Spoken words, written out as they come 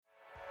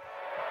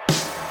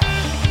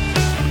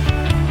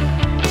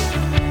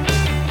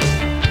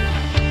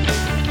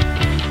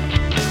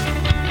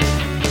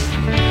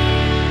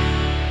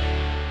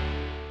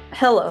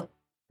Hello,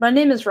 my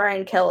name is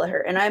Ryan Kelleher,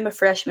 and I'm a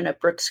freshman at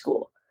Brooks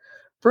School.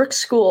 Brooks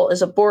School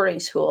is a boarding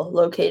school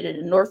located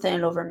in North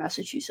Andover,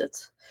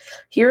 Massachusetts.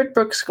 Here at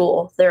Brooks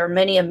School, there are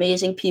many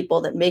amazing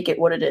people that make it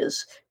what it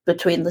is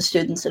between the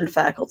students and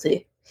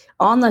faculty.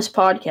 On this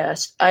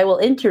podcast, I will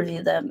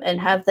interview them and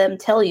have them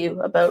tell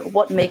you about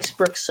what makes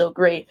Brooks so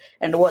great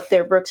and what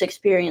their Brooks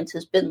experience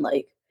has been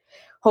like.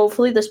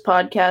 Hopefully, this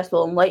podcast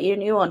will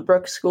enlighten you on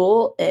Brooks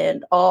School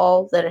and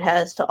all that it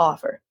has to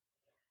offer.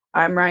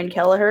 I'm Ryan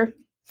Kelleher.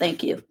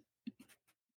 Thank you.